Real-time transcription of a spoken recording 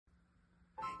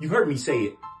You heard me say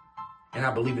it, and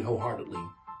I believe it wholeheartedly,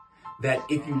 that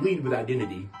if you lead with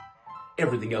identity,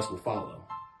 everything else will follow.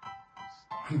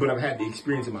 But I've had the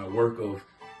experience in my work of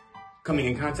coming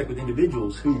in contact with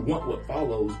individuals who want what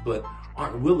follows, but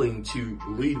aren't willing to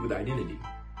lead with identity.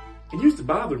 It used to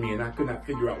bother me, and I could not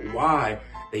figure out why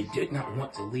they did not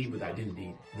want to lead with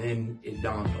identity. Then it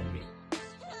dawned on me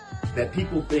that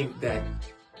people think that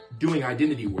doing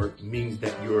identity work means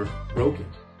that you're broken,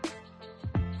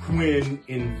 when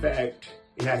in fact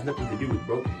it has nothing to do with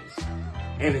brokenness,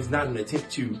 and it's not an attempt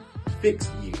to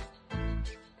fix you.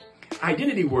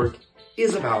 Identity work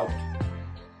is about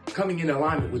coming in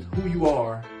alignment with who you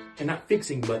are and not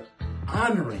fixing, but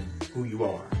honoring who you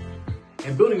are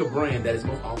and building a brand that is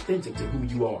most authentic to who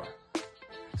you are.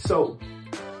 So,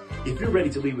 if you're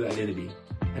ready to lead with identity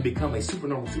and become a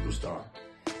supernormal superstar,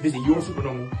 visit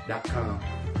yoursupernormal.com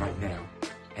right now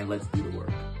and let's do the work.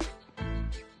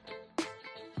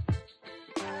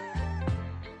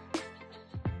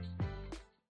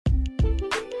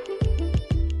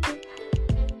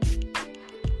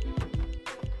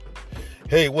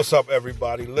 Hey, what's up,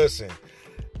 everybody? Listen,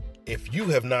 if you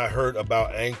have not heard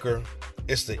about Anchor,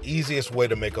 it's the easiest way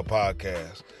to make a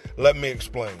podcast. Let me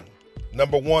explain.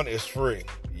 Number one, it's free.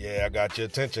 Yeah, I got your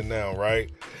attention now,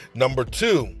 right? Number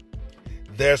two,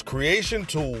 there's creation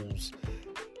tools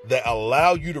that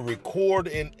allow you to record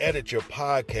and edit your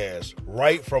podcast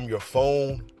right from your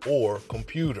phone or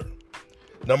computer.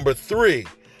 Number three,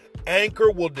 Anchor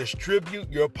will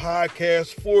distribute your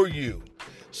podcast for you,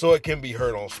 so it can be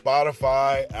heard on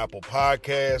Spotify, Apple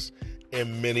Podcasts,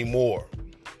 and many more.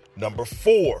 Number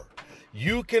four,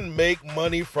 you can make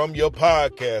money from your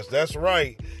podcast. That's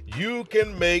right. You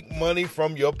can make money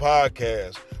from your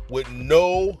podcast with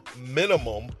no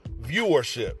minimum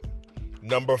viewership.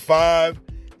 Number five,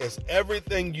 it's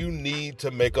everything you need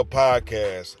to make a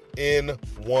podcast in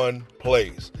one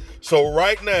place. So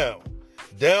right now,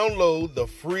 download the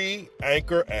free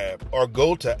Anchor app or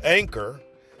go to Anchor.fm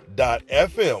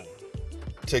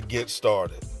to get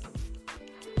started.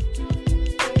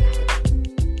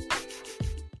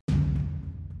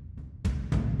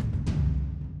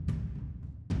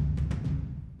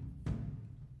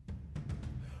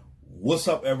 What's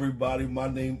up, everybody? My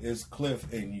name is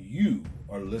Cliff, and you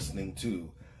are listening to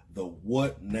the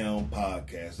What Now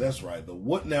Podcast. That's right, the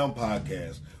What Now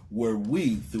Podcast, where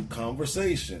we, through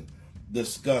conversation,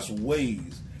 discuss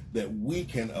ways that we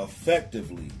can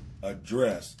effectively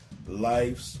address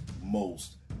life's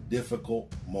most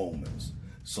difficult moments.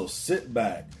 So sit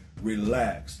back,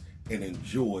 relax, and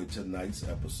enjoy tonight's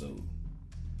episode.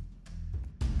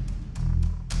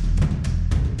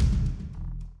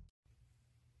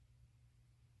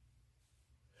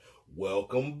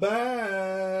 Welcome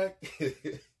back.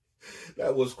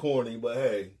 That was corny, but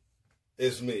hey,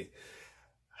 it's me.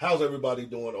 How's everybody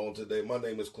doing on today? My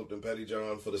name is Clifton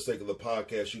Pettyjohn. For the sake of the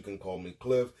podcast, you can call me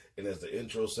Cliff. And as the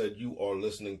intro said, you are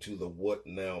listening to the What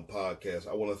Now Podcast.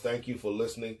 I want to thank you for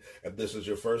listening. If this is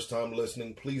your first time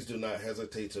listening, please do not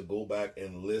hesitate to go back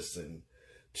and listen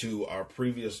to our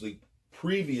previously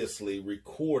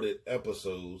recorded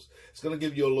episodes. It's going to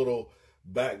give you a little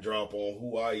backdrop on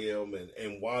who I am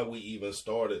and why we even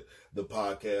started the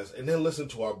podcast, and then listen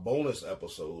to our bonus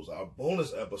episodes. Our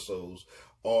bonus episodes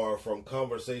are from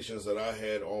conversations that I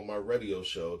had on my radio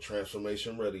show,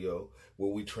 Transformation Radio,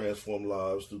 where we transform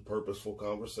lives through purposeful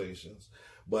conversations.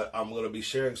 But I'm going to be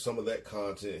sharing some of that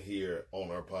content here on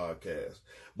our podcast.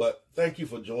 But thank you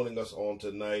for joining us on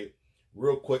tonight.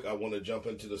 Real quick, I want to jump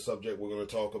into the subject we're going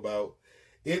to talk about.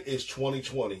 It is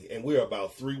 2020, and we're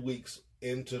about 3 weeks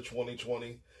into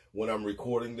 2020. When I'm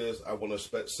recording this, I want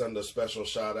to send a special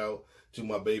shout out to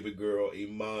my baby girl,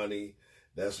 Imani.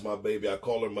 That's my baby. I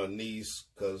call her my niece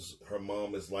because her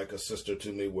mom is like a sister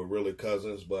to me. We're really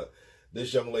cousins. But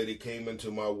this young lady came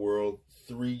into my world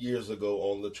 3 years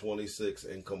ago on the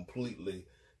 26th and completely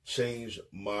changed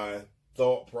my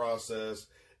thought process.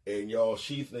 And y'all,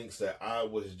 she thinks that I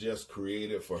was just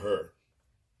created for her.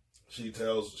 She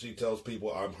tells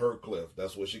people I'm her Cliff.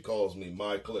 That's what she calls me,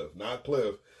 my Cliff. Not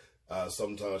Cliff.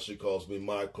 Sometimes she calls me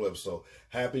my Cliff. So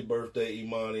happy birthday,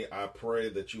 Imani. I pray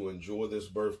that you enjoy this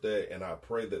birthday, and I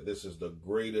pray that this is the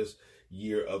greatest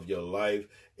year of your life.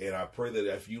 And I pray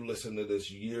that if you listen to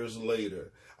this years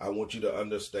later, I want you to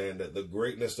understand that the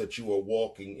greatness that you are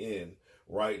walking in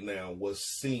right now was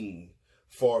seen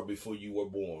far before you were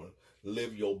born.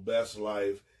 Live your best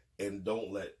life, and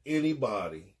don't let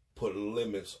anybody put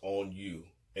limits on you,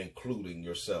 including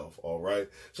yourself, all right?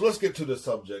 So let's get to the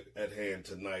subject at hand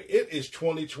tonight. It is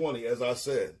 2020, as I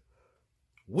said.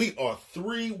 We are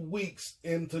 3 weeks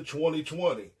into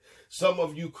 2020. Some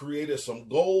of you created some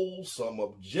goals, some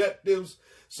objectives.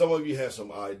 Some of you had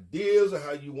some ideas of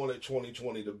how you wanted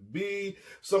 2020 to be.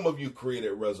 Some of you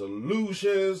created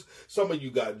resolutions. Some of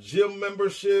you got gym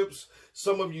memberships.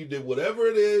 Some of you did whatever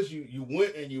it is. You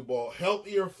went and you bought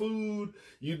healthier food.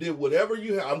 You did whatever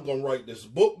you had. I'm going to write this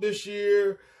book this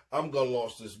year. I'm going to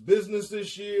launch this business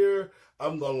this year.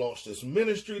 I'm going to launch this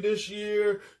ministry this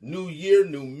year. New year,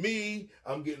 new me.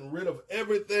 I'm getting rid of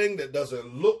everything that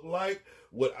doesn't look like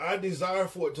what I desire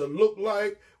for it to look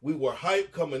like. We were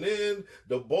hyped coming in.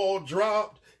 The ball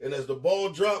dropped. And as the ball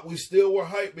dropped, we still were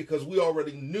hyped because we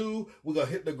already knew we're going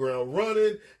to hit the ground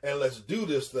running and let's do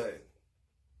this thing.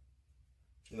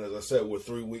 And as I said, we're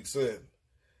 3 weeks in.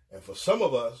 And for some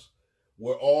of us,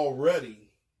 we're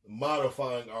already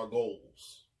modifying our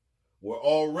goals. We're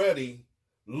already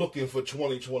looking for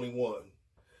 2021.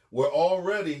 We're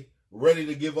already ready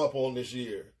to give up on this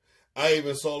year. I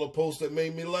even saw a post that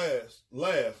made me laugh.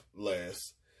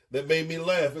 That made me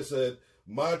laugh. It said,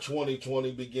 my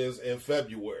 2020 begins in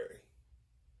February.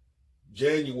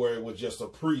 January was just a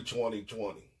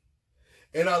pre-2020.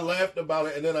 And I laughed about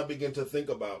it, and then I began to think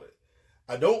about it.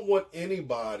 I don't want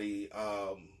anybody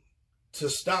to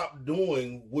stop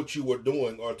doing what you were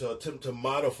doing or to attempt to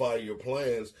modify your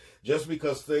plans just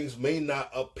because things may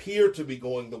not appear to be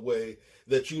going the way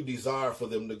that you desire for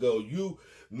them to go. You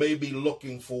may be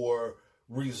looking for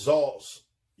results.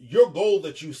 Your goal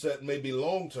that you set may be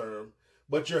long-term,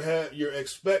 but you're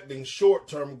expecting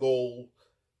short-term goal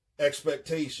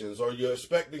expectations, or you're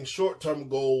expecting short-term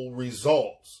goal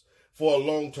results for a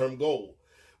long-term goal.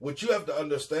 What you have to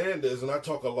understand is, and I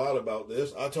talk a lot about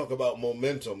this, I talk about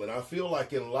momentum. And I feel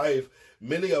like in life,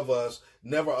 many of us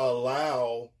never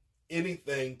allow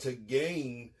anything to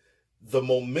gain the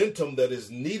momentum that is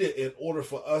needed in order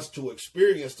for us to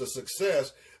experience the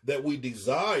success that we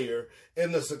desire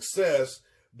and the success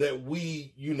that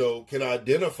we, can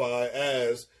identify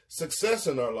as success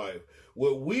in our life.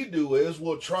 What we do is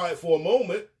we'll try it for a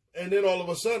moment, and then all of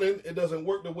a sudden, it doesn't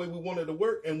work the way we want it to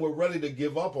work, and we're ready to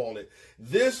give up on it.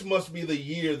 This must be the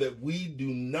year that we do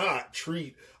not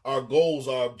treat our goals,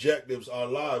 our objectives, our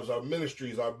lives, our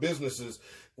ministries, our businesses,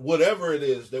 whatever it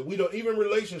is, that we don't, even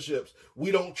relationships, we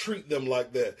don't treat them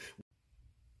like that.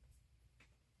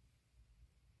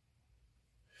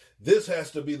 This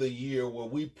has to be the year where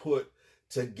we put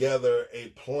together a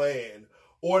plan,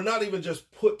 or not even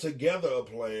just put together a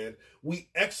plan, we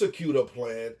execute a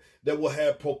plan that will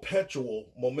have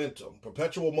perpetual momentum,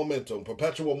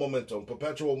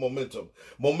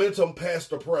 momentum past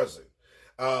the present.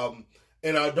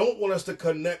 And I don't want us to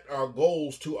connect our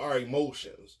goals to our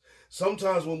emotions.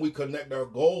 Sometimes when we connect our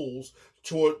goals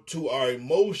to our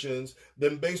emotions,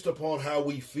 then based upon how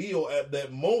we feel at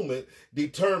that moment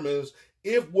determines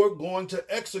if we're going to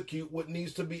execute what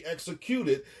needs to be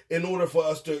executed in order for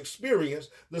us to experience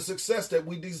the success that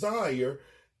we desire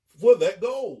for that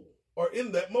goal or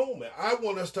in that moment. I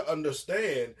want us to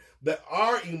understand that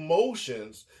our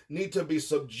emotions need to be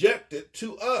subjected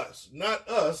to us, not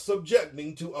us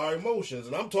subjecting to our emotions.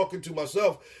 And I'm talking to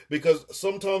myself because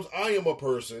sometimes I am a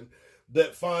person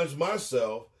that finds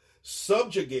myself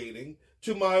subjugating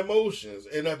to my emotions.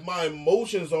 And if my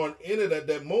emotions aren't in it at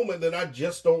that moment, then I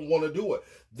just don't want to do it.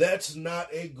 That's not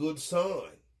a good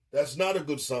sign. That's not a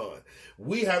good sign.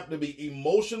 We have to be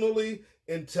emotionally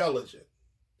intelligent.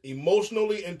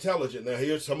 Emotionally intelligent. Now,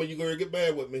 here's some of you going to get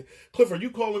mad with me. Clifford, you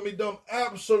calling me dumb?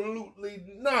 Absolutely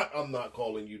not. I'm not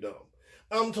calling you dumb.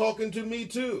 I'm talking to me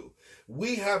too.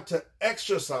 We have to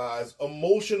exercise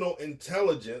emotional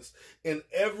intelligence in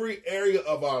every area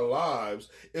of our lives,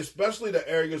 especially the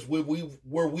areas where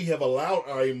we have allowed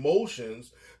our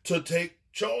emotions to take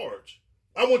charge.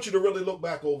 I want you to really look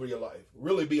back over your life.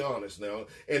 Really be honest now.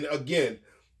 And again,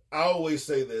 I always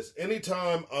say this,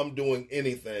 anytime I'm doing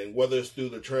anything, whether it's through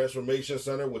the Transformation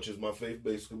Center, which is my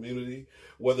faith-based community,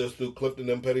 whether it's through Clifton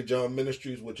M. Pettyjohn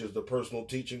Ministries, which is the personal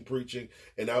teaching, preaching,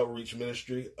 and outreach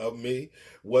ministry of me,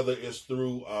 whether it's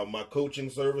through my coaching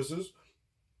services,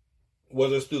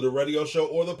 whether it's through the radio show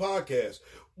or the podcast,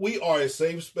 we are a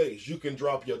safe space. You can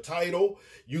drop your title,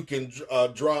 you can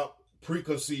drop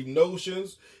preconceived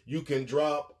notions, you can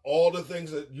drop all the things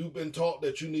that you've been taught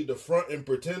that you need to front and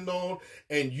pretend on,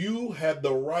 and you have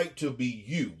the right to be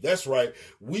you. That's right.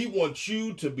 We want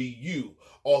you to be you,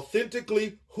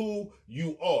 authentically who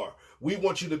you are. We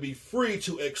want you to be free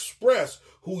to express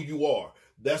who you are.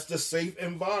 That's the safe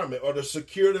environment or the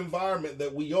secured environment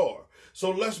that we are.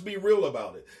 So let's be real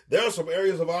about it. There are some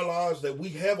areas of our lives that we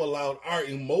have allowed our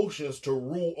emotions to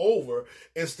rule over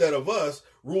instead of us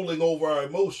ruling over our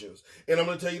emotions. And I'm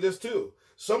going to tell you this too.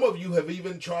 Some of you have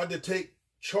even tried to take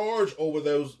charge over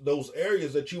those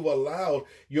areas that you've allowed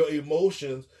your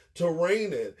emotions to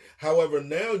reign in. However,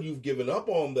 now you've given up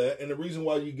on that. And the reason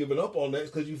why you've given up on that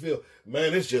is because you feel,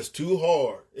 man, it's just too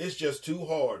hard. It's just too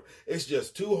hard. It's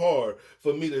just too hard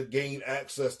for me to gain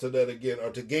access to that again, or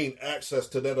to gain access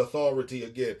to that authority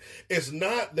again. It's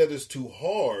not that it's too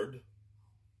hard.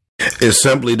 It's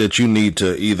simply that you need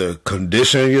to either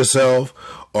condition yourself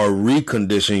or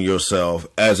recondition yourself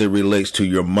as it relates to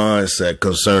your mindset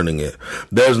concerning it.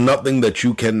 There's nothing that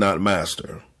you cannot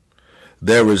master.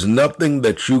 There is nothing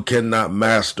that you cannot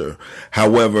master.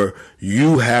 However,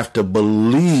 you have to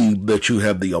believe that you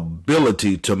have the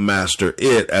ability to master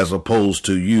it as opposed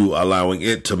to you allowing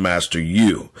it to master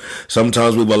you.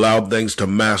 Sometimes we've allowed things to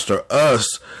master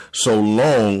us so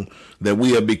long that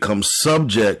we have become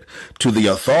subject to the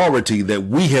authority that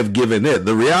we have given it.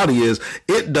 The reality is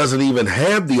it doesn't even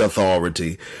have the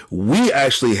authority. We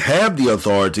actually have the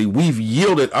authority. We've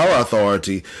yielded our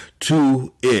authority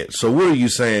to it. So what are you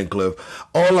saying, Cliff?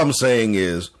 All I'm saying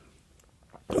is,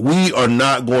 we are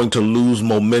not going to lose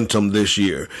momentum this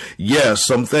year. Yes,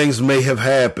 some things may have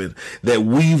happened that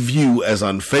we view as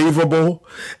unfavorable,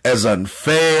 as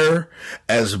unfair,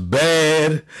 as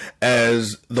bad,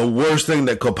 as the worst thing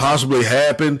that could possibly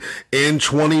happen in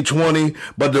 2020.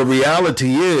 But the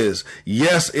reality is,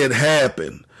 yes, it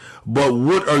happened. But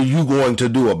what are you going to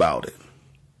do about it?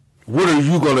 What are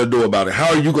you going to do about it?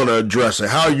 How are you going to address it?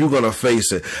 How are you going to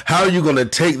face it? How are you going to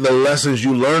take the lessons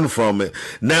you learned from it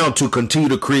now to continue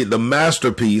to create the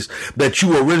masterpiece that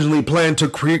you originally planned to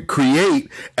create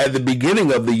at the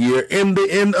beginning of the year and the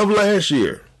end of last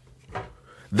year?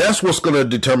 That's what's going to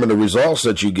determine the results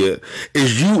that you get,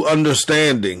 is you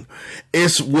understanding.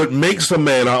 It's what makes a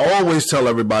man. I always tell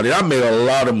everybody, I made a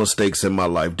lot of mistakes in my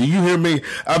life. Do you hear me?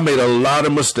 I made a lot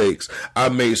of mistakes. I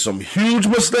made some huge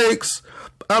mistakes.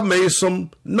 I made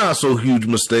some not so huge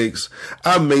mistakes.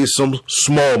 I made some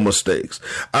small mistakes.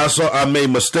 I made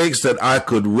mistakes that I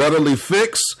could readily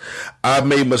fix. I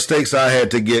made mistakes I had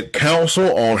to get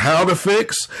counsel on how to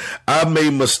fix. I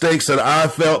made mistakes that I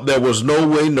felt there was no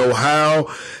way, no how,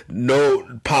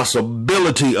 no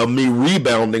possibility of me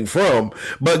rebounding from.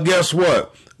 But guess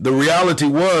what? The reality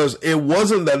was, it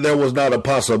wasn't that there was not a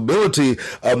possibility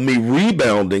of me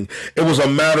rebounding. It was a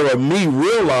matter of me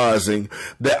realizing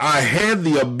that I had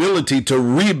the ability to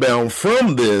rebound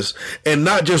from this, and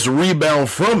not just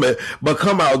rebound from it, but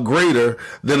come out greater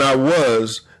than I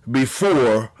was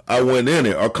before I went in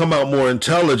it, or come out more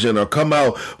intelligent, or come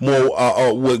out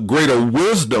more with greater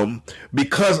wisdom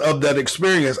because of that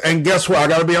experience. And guess what? I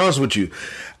got to be honest with you.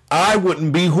 I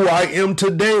wouldn't be who I am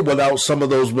today without some of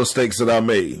those mistakes that I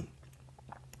made.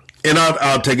 And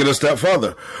I'll take it a step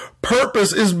further.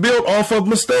 Purpose is built off of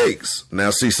mistakes.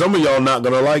 Now, see, some of y'all not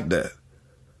going to like that.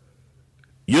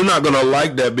 You're not going to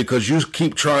like that because you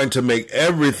keep trying to make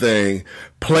everything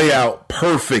play out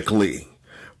perfectly.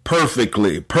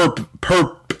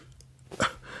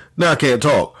 Now I can't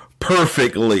talk.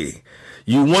 Perfectly.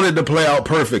 You want it to play out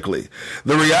perfectly.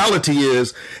 The reality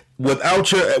is, without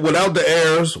the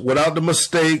errors, without the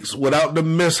mistakes, without the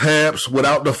mishaps,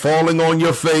 without the falling on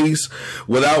your face,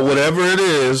 without whatever it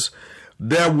is,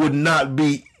 there would not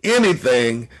be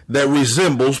anything that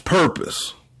resembles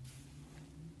purpose.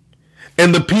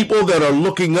 And the people that are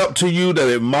looking up to you, that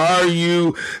admire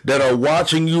you, that are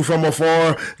watching you from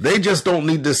afar, they just don't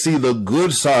need to see the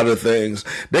good side of things.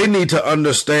 They need to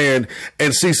understand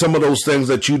and see some of those things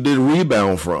that you did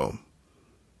rebound from.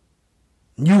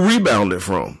 You rebounded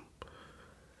from.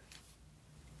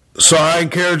 So I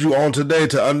encourage you on today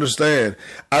to understand,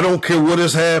 I don't care what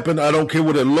has happened. I don't care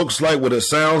what it looks like, what it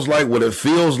sounds like, what it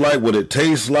feels like, what it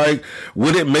tastes like,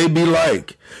 what it may be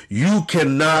like. You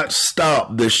cannot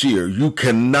stop this year. You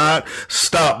cannot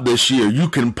stop this year. You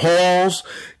can pause,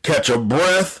 catch a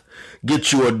breath,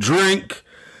 get you a drink,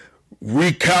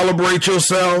 recalibrate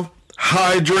yourself,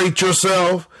 hydrate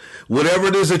yourself, whatever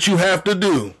it is that you have to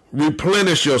do,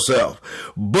 replenish yourself.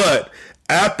 But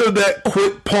after that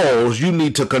quick pause, you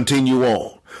need to continue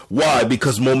on. Why?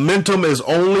 Because momentum is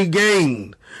only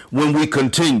gained when we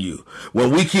continue.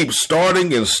 When we keep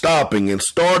starting and stopping and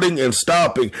starting and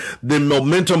stopping, then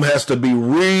momentum has to be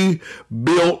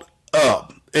rebuilt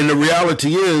up. And the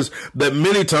reality is that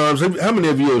many times, how many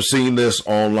of you have seen this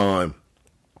online?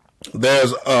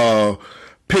 There's a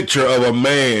picture of a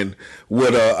man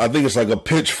with I think it's like a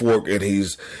pitchfork, and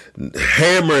he's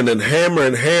hammering and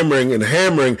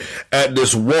hammering at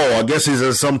this wall. I guess he's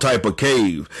in some type of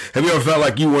cave. Have you ever felt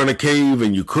like you were in a cave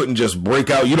and you couldn't just break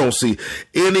out? You don't see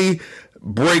any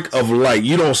break of light.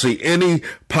 You don't see any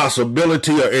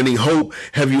possibility or any hope.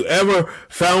 Have you ever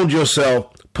found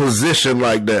yourself positioned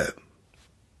like that?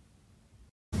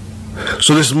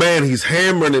 So this man, he's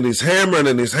hammering and he's hammering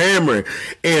and he's hammering,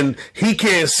 and he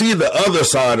can't see the other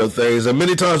side of things. And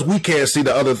many times we can't see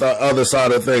the other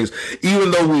side of things.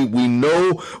 Even though we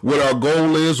know what our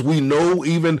goal is, we know,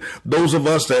 even those of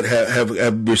us that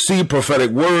have received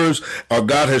prophetic words, or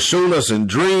God has shown us in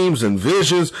dreams and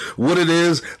visions what it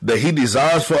is that he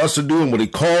desires for us to do and what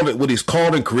he's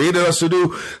called and created us to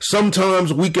do.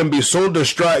 Sometimes we can be so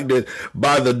distracted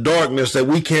by the darkness that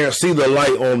we can't see the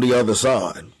light on the other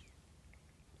side.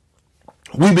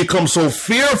 We become so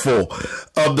fearful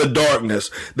of the darkness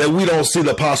that we don't see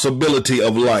the possibility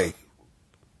of light.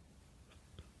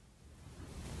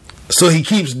 So he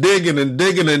keeps digging and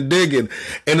digging and digging.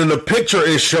 And then the picture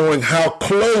is showing how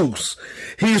close.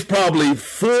 He's probably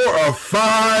 4 or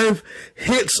 5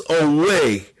 hits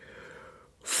away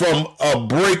from a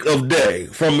break of day,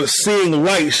 from seeing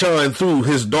light shine through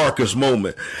his darkest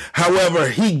moment. However,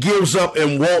 he gives up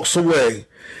and walks away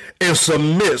and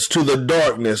submits to the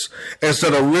darkness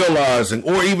instead of realizing,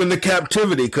 or even the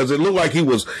captivity, because it looked like he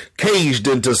was caged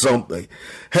into something.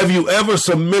 Have you ever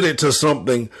submitted to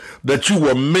something that you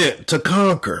were meant to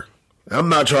conquer? I'm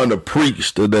not trying to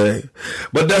preach today,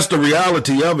 but that's the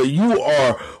reality of it. You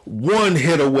are 1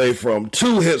 hit away from,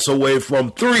 2 hits away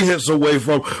from, 3 hits away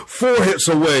from, 4 hits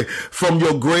away from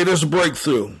your greatest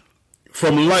breakthrough,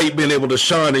 from light being able to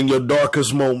shine in your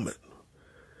darkest moment.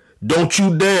 Don't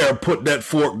you dare put that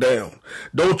fork down.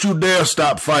 Don't you dare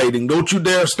stop fighting. Don't you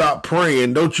dare stop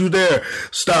praying. Don't you dare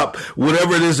stop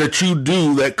whatever it is that you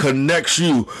do that connects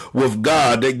you with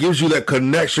God, that gives you that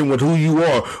connection with who you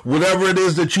are. Whatever it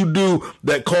is that you do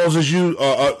that causes you,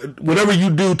 whatever you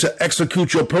do to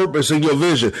execute your purpose and your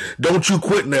vision. Don't you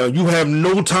quit now. You have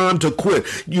no time to quit.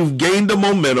 You've gained the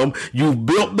momentum. You've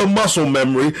built the muscle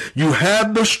memory. You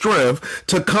have the strength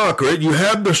to conquer it. You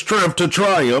have the strength to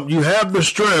triumph. You have the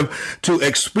strength to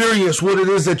experience what it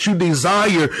is that you desire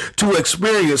to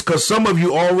experience, because some of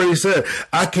you already said,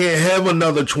 I can't have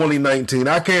another 2019.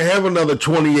 I can't have another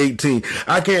 2018.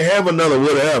 I can't have another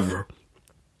whatever.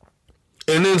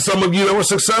 And then some of you that were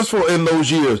successful in those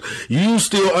years, you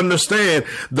still understand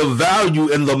the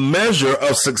value and the measure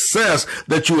of success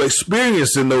that you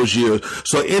experienced in those years.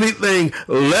 So anything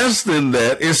less than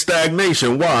that is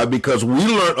stagnation. Why? Because we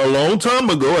learned a long time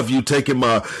ago, if you've taken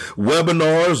my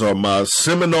webinars or my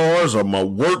seminars or my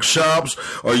workshops,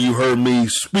 or you heard me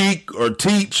speak or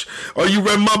teach, or you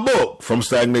read my book, From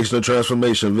Stagnation to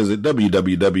Transformation, visit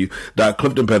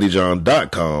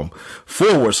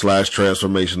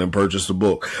www.cliftonpettyjohn.com/transformation and purchase the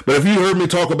book. But if you heard me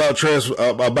talk about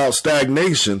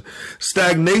stagnation,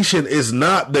 stagnation is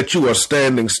not that you are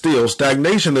standing still.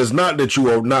 Stagnation is not that you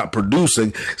are not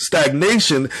producing.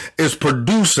 Stagnation is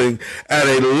producing at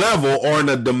a level or in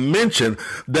a dimension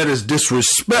that is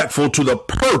disrespectful to the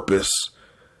purpose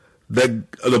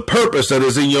that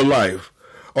is in your life,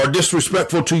 or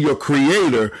disrespectful to your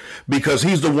creator, because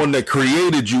he's the one that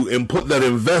created you and put that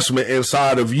investment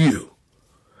inside of you.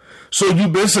 So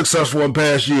you've been successful in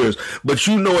past years, but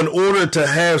you know, in order to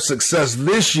have success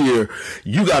this year,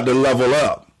 you got to level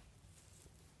up.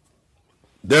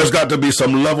 There's got to be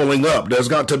some leveling up. There's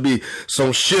got to be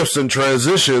some shifts and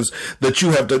transitions that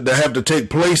have to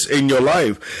take place in your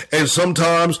life. And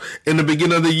sometimes in the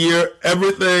beginning of the year,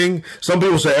 some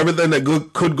people say everything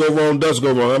that could go wrong does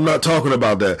go wrong. I'm not talking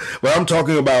about that. But I'm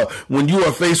talking about when you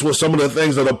are faced with some of the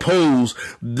things that oppose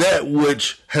that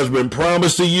which has been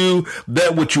promised to you,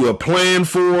 that which you have planned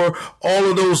for, all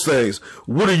of those things.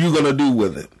 What are you going to do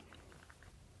with it?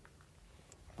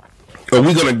 Are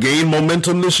we going to gain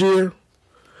momentum this year?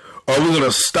 Are we going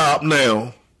to stop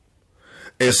now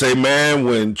and say, man,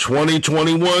 when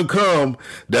 2021 comes,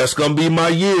 that's going to be my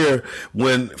year.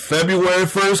 When February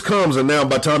 1st comes, and now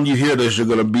by the time you hear this, you're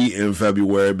going to be in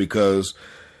February, because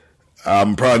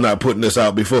I'm probably not putting this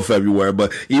out before February,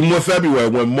 but even with February,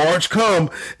 when March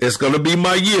comes, it's going to be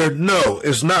my year. No,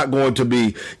 it's not going to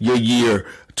be your year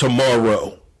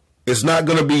tomorrow. It's not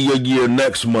going to be your year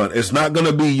next month. It's not going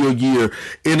to be your year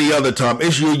any other time.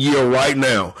 It's your year right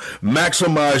now.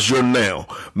 Maximize your now.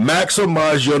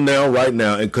 Maximize your now right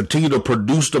now, and continue to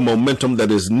produce the momentum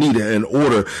that is needed in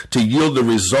order to yield the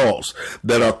results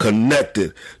that are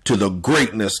connected to the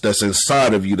greatness that's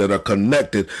inside of you, that are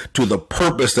connected to the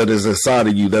purpose that is inside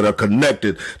of you, that are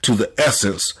connected to the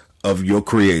essence of your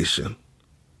creation.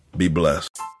 Be blessed.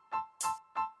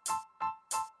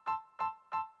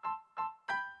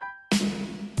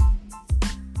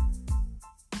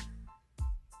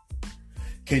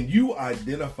 Can you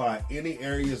identify any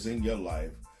areas in your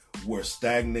life where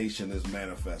stagnation is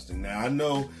manifesting. Now, I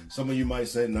know some of you might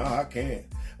say, no, I can't.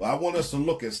 Well, I want us to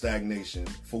look at stagnation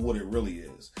for what it really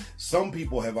is. Some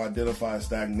people have identified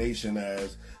stagnation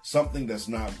as something that's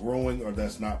not growing or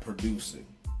that's not producing.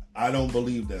 I don't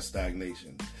believe that's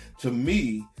stagnation. To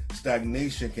me,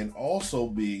 stagnation can also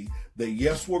be that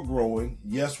yes, we're growing,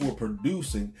 yes, we're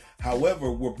producing.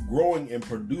 However, we're growing and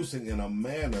producing in a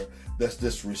manner that's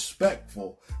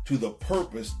disrespectful to the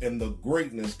purpose and the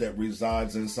greatness that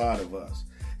resides inside of us.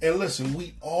 And listen,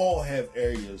 we all have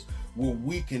areas where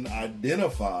we can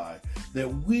identify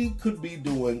that we could be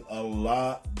doing a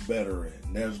lot better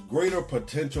in. There's greater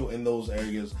potential in those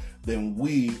areas than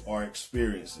we are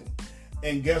experiencing.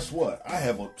 And guess what? I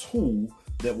have a tool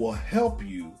that will help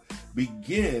you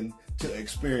begin to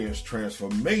experience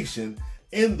transformation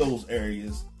in those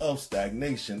areas of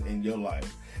stagnation in your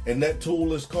life. And that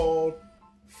tool is called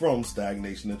From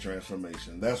Stagnation to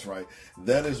Transformation. That's right.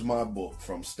 That is my book,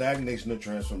 From Stagnation to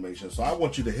Transformation. So I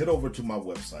want you to head over to my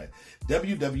website,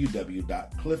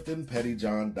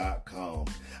 www.cliftonpettyjohn.com.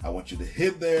 I want you to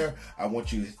hit there. I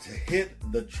want you to hit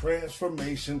the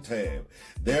Transformation tab.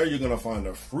 There you're going to find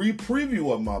a free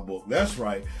preview of my book. That's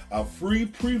right, a free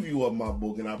preview of my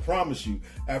book. And I promise you,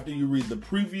 after you read the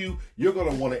preview, you're going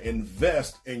to want to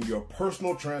invest in your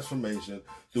personal transformation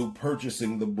through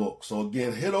purchasing the book. So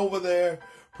again, hit over there.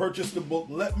 Purchase the book.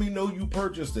 Let me know you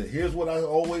purchased it. Here's what I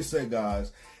always say,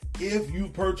 guys. If you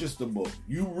purchase the book,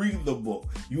 you read the book,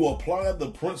 you apply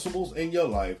the principles in your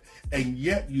life, and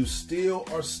yet you still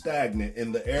are stagnant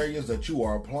in the areas that you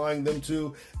are applying them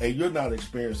to, and you're not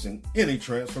experiencing any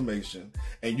transformation,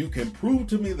 and you can prove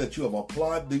to me that you have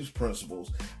applied these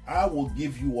principles, I will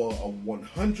give you a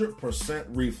 100%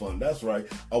 refund. That's right,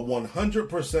 a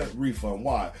 100% refund.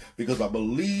 Why? Because I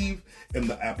believe in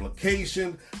the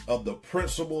application of the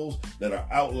principles that are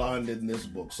outlined in this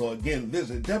book. So again,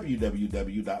 visit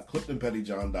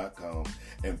www.cliftonpettyjohn.com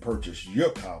and purchase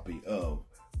your copy of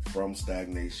From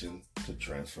Stagnation to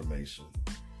Transformation.